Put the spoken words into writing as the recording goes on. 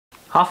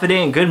Half a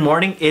day and good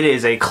morning. It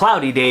is a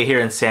cloudy day here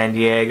in San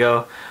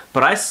Diego,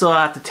 but I still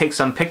have to take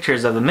some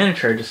pictures of the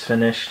miniature I just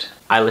finished,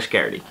 Eilish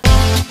Garrity.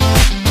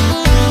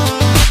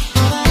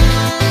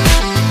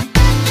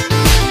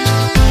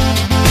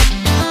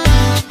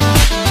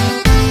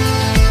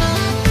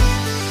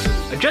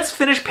 I just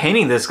finished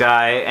painting this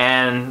guy,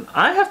 and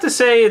I have to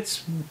say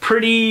it's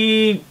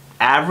pretty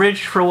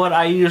average for what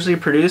I usually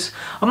produce.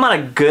 I'm not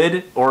a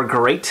good or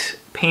great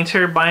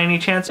painter by any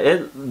chance.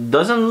 It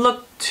doesn't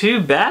look too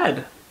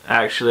bad.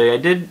 Actually, I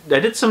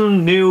did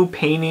some new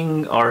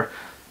painting or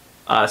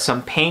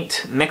some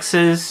paint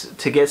mixes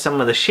to get some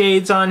of the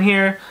shades on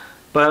here,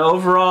 but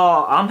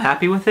overall I'm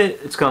happy with it.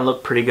 It's gonna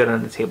look pretty good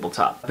on the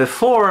tabletop.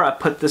 Before I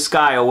put this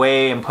guy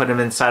away and put him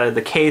inside of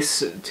the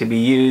case to be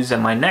used in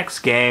my next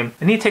game,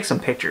 I need to take some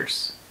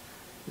pictures.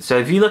 So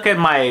if you look at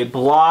my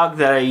blog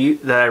that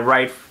I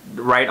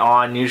write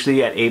on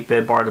usually at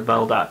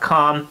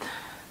 8bitbarbell.com,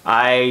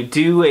 I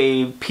do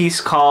a piece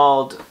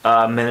called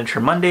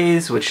Miniature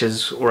Mondays, which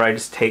is where I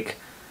just take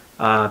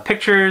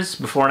pictures,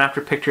 before and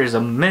after pictures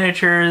of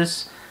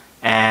miniatures,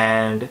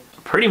 and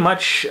pretty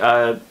much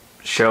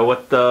show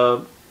what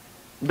the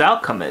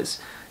outcome is.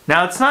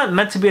 Now, it's not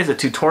meant to be as a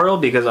tutorial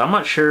because I'm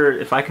not sure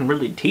if I can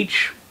really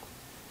teach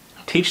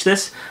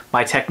this.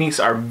 My techniques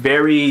are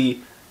very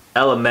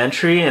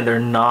elementary and they're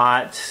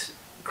not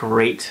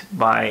great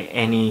by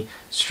any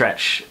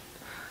stretch.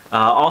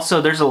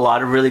 Also, there's a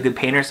lot of really good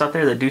painters out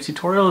there that do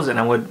tutorials, and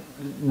I would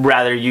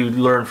rather you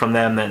learn from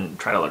them than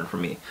try to learn from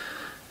me.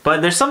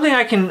 But there's something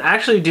I can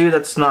actually do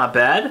that's not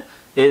bad,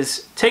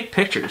 is take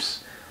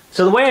pictures.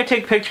 So the way I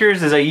take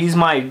pictures is I use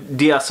my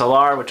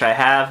DSLR, which I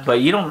have,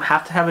 but you don't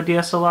have to have a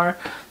DSLR.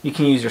 You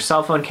can use your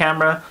cell phone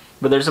camera,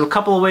 but there's a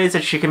couple of ways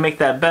that you can make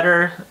that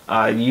better.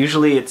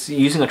 Usually it's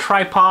using a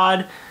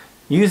tripod,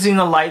 using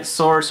a light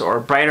source or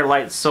a brighter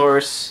light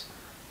source,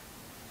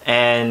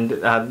 and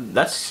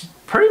that's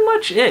pretty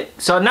much it.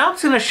 So now I'm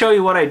just going to show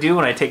you what I do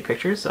when I take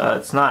pictures.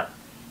 It's not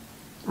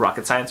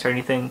rocket science or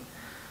anything,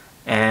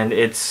 and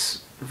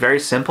it's very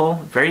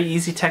simple, very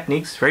easy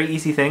techniques, very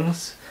easy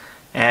things.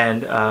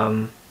 And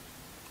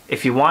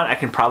if you want, I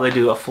can probably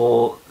do a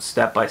full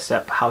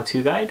step-by-step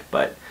how-to guide,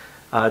 but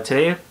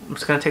today I'm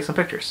just going to take some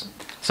pictures.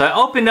 So I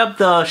opened up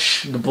the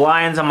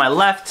blinds on my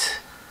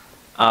left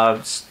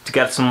just to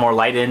get some more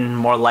light in.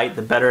 More light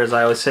the better, as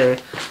I always say.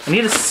 I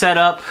need to set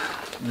up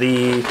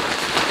the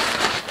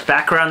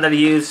background that I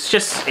use. It's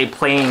just a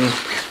plain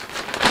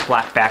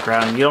black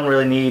background. You don't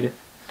really need...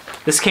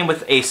 This came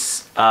with a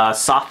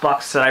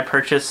softbox that I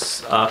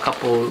purchased a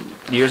couple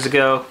years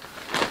ago,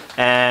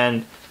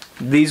 and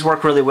these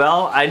work really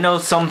well. I know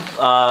some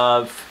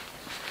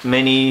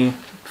many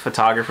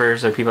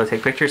photographers or people that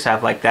take pictures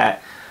have like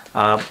that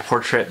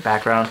portrait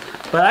background,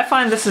 but I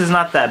find this is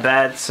not that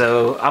bad,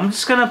 so I'm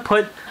just gonna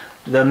put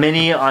the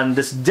Mini on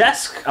this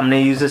desk. I'm gonna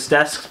use this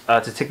desk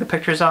to take the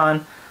pictures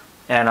on,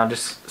 and I'll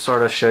just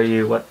sort of show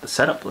you what the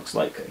setup looks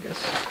like, I guess.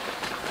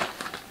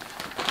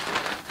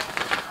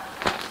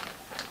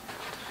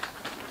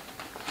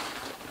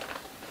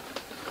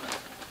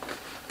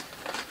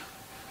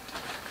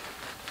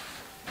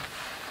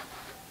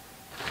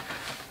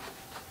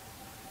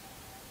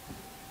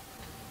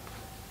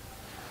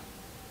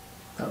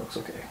 That looks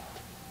okay.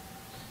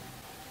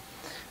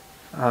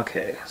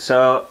 Okay,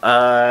 so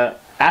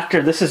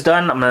after this is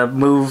done, I'm going to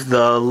move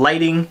the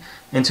lighting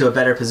into a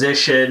better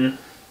position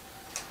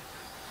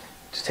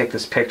to take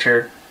this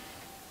picture.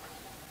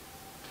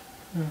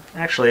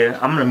 Actually,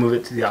 I'm going to move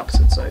it to the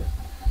opposite side.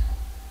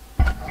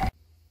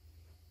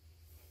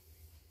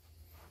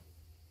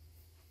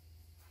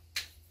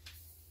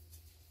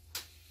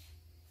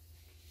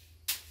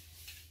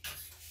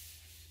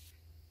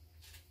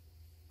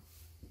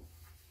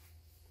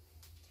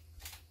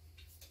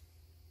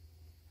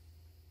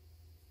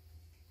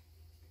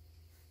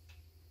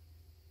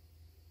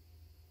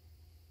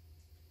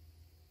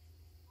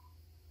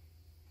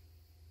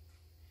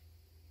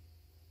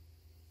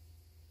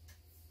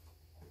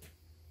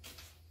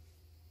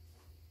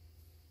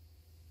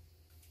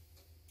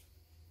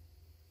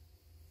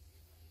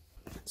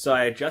 So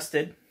I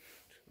adjusted.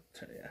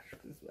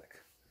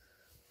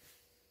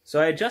 So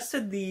I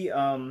adjusted the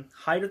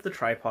height of the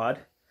tripod.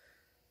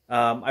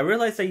 I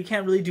realized that you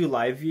can't really do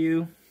live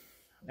view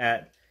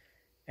at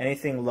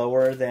anything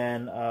lower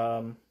than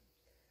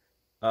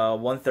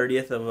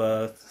 1/30th of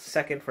a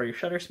second for your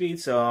shutter speed.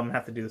 So I'm gonna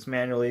have to do this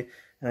manually,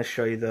 and I'll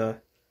show you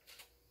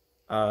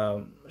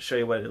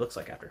what it looks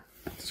like after.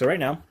 So right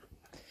now,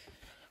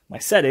 my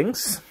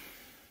settings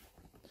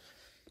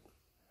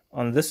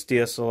on this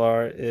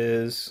DSLR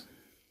is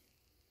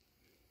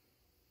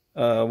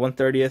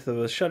 1/30th of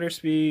a shutter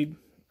speed,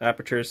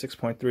 aperture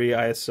 6.3,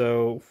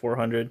 ISO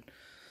 400.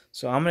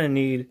 So I'm going to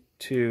need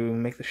to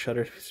make the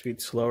shutter speed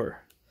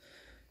slower.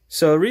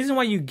 So the reason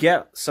why you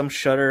get some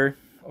shutter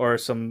or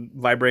some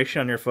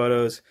vibration on your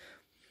photos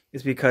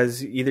is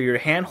because either you're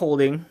hand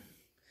holding,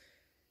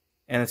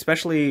 and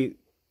especially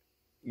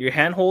your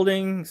hand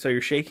holding, so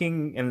you're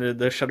shaking and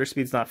the shutter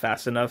speed's not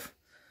fast enough,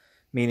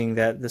 meaning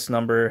that this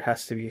number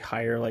has to be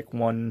higher, like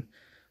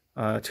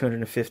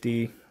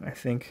 250, I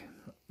think.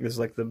 is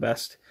like the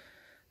best.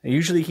 And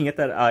usually you can get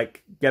that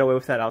get away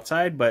with that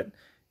outside, but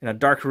in a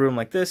dark room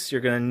like this,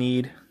 you're gonna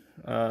need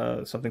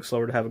something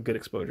slower to have a good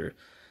exposure.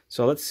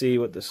 So let's see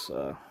what this.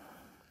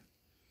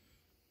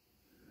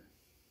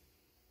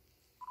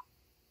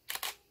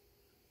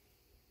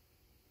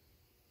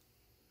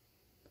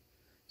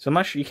 So I'm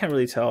not sure, you can't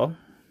really tell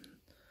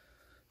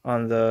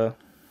on the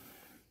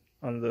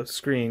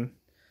screen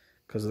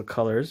because of the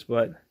colors,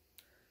 but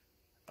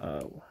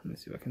let me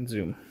see if I can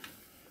zoom.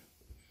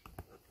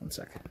 1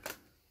 second.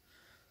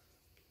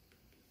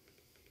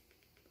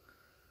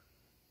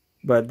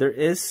 But there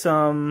is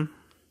some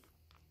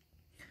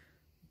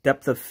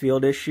depth of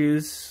field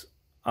issues.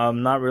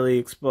 I'm not really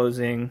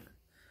exposing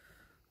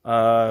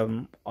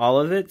all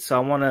of it, so I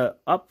want to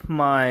up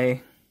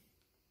my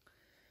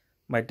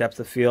depth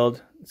of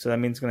field. So that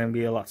means it's going to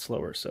be a lot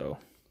slower. So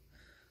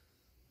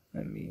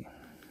let me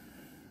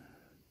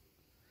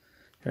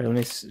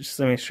just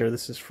make sure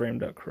this is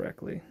framed up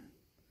correctly.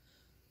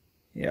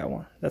 Yeah,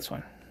 well, that's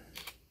fine.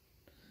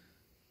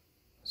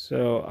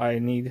 So I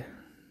need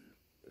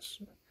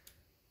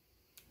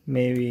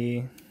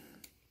maybe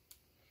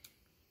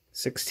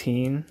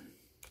 16.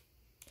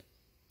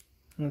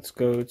 Let's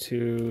go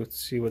to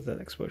see what that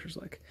exposure is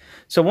like.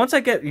 So once I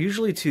get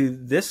usually to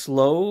this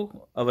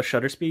low of a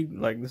shutter speed,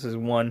 like this is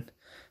 1,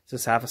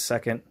 this is half a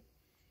second,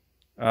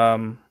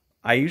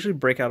 I usually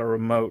break out a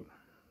remote.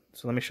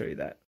 So let me show you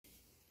that.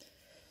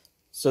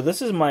 So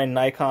this is my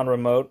Nikon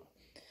remote.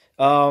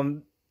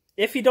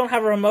 If you don't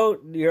have a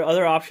remote, your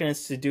other option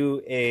is to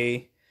do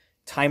a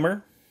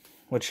timer,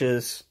 which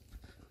is,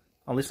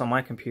 at least on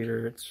my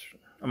computer, it's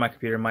on my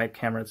computer, my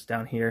camera, it's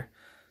down here.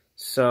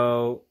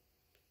 So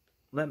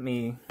let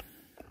me,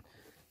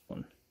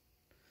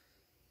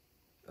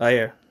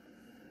 yeah.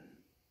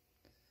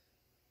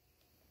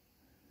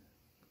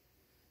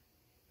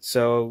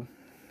 So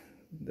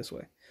this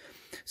way.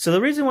 So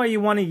the reason why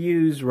you want to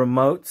use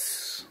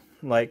remotes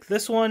like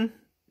this one,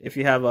 if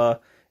you have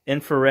a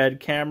infrared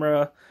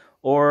camera,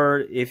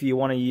 or if you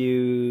want to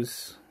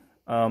use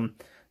a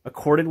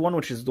corded one,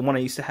 which is the one I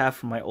used to have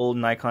from my old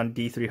Nikon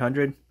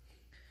D300,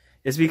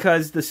 is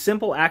because the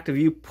simple act of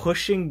you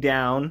pushing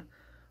down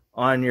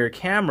on your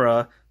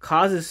camera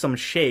causes some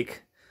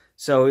shake.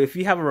 So if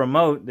you have a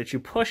remote that you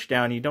push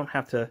down, you don't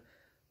have to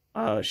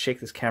shake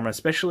this camera,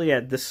 especially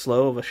at this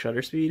slow of a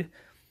shutter speed.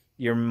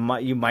 You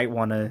might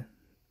want to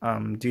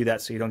do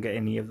that so you don't get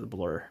any of the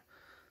blur.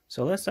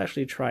 So let's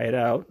actually try it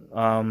out.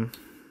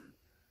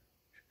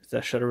 Is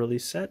that shutter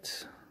release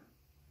set?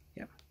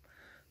 Yeah.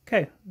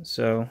 Okay,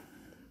 so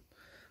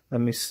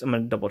I'm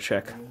gonna double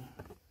check.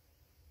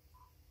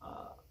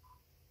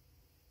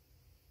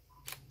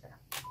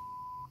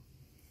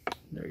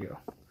 There you go.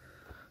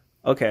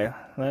 Okay,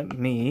 let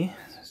me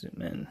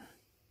zoom in.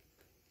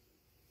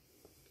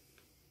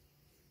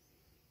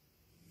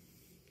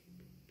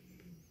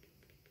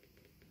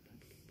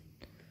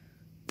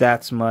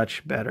 That's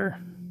much better.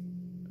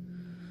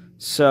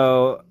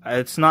 So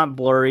it's not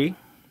blurry.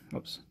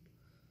 Whoops.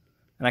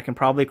 And I can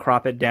probably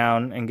crop it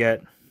down and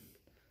get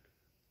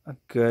a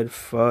good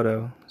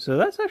photo. So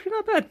that's actually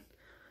not bad.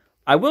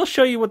 I will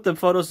show you what the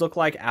photos look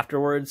like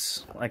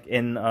afterwards. Like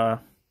in,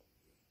 I'll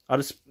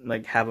just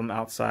like have them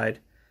outside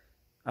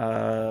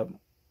at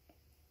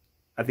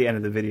the end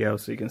of the video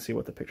so you can see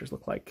what the pictures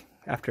look like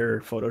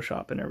after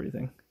Photoshop and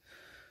everything.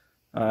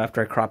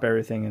 After I crop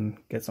everything and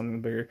get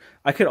something bigger.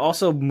 I could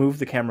also move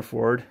the camera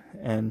forward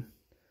and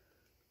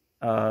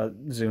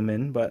zoom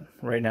in, but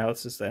right now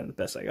it's just the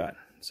best I got.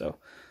 So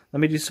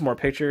let me do some more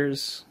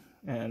pictures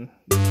and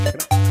check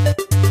it out.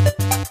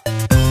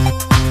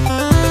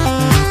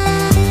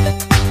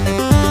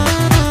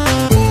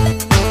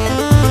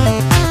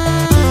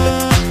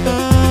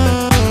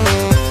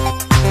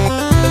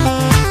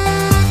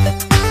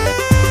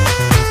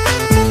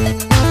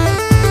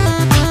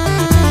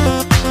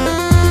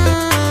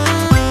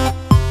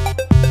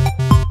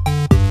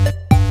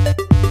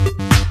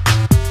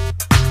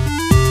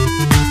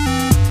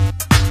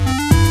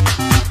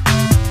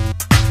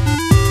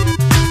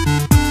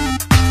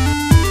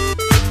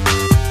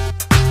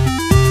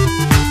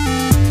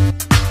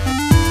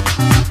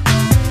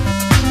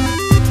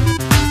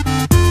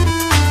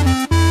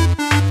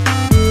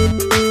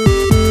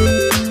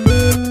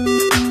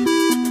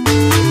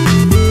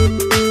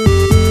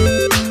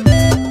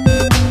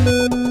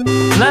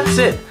 That's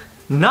it.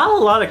 Not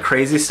a lot of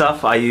crazy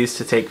stuff I use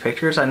to take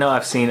pictures. I know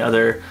I've seen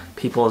other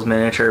people's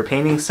miniature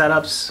painting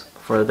setups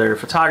for their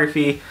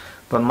photography,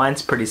 but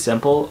mine's pretty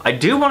simple. I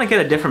do want to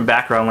get a different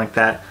background like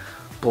that.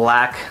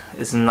 Black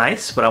is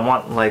nice, but I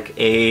want like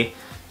a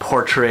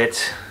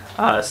portrait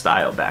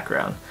style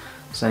background.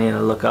 So I need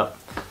to look up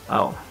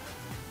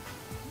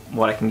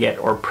what I can get,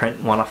 or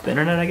print one off the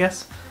internet, I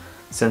guess,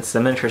 since the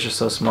miniatures are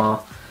so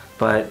small.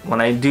 But when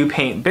I do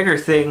paint bigger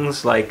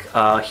things like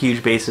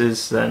huge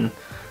bases, then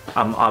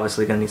I'm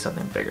obviously gonna need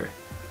something bigger.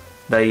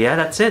 But yeah,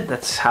 that's it.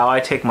 That's how I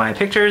take my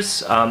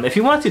pictures. If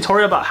you want a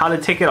tutorial about how to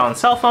take it on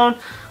cell phone,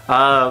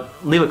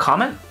 leave a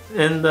comment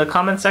in the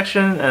comment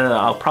section and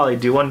I'll probably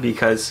do one,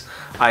 because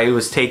I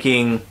was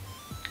taking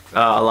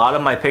a lot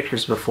of my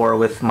pictures before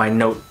with my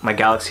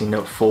Galaxy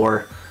Note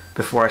 4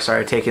 before I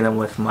started taking them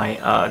with my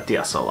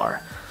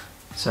DSLR.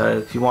 So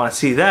if you want to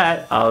see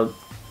that, I'll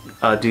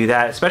do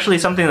that. Especially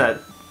something that,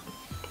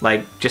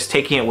 like, just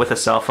taking it with a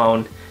cell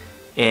phone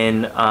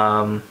in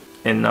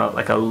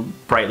like a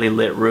brightly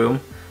lit room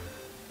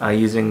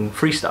using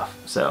free stuff.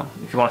 So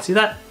if you want to see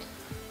that,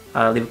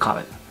 leave a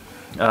comment.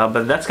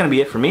 But that's gonna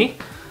be it for me.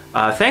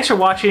 Thanks for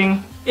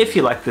watching. If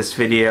you liked this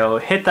video,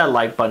 hit that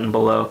like button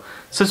below.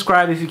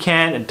 Subscribe if you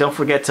can, and don't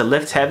forget to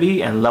lift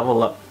heavy and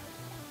level up.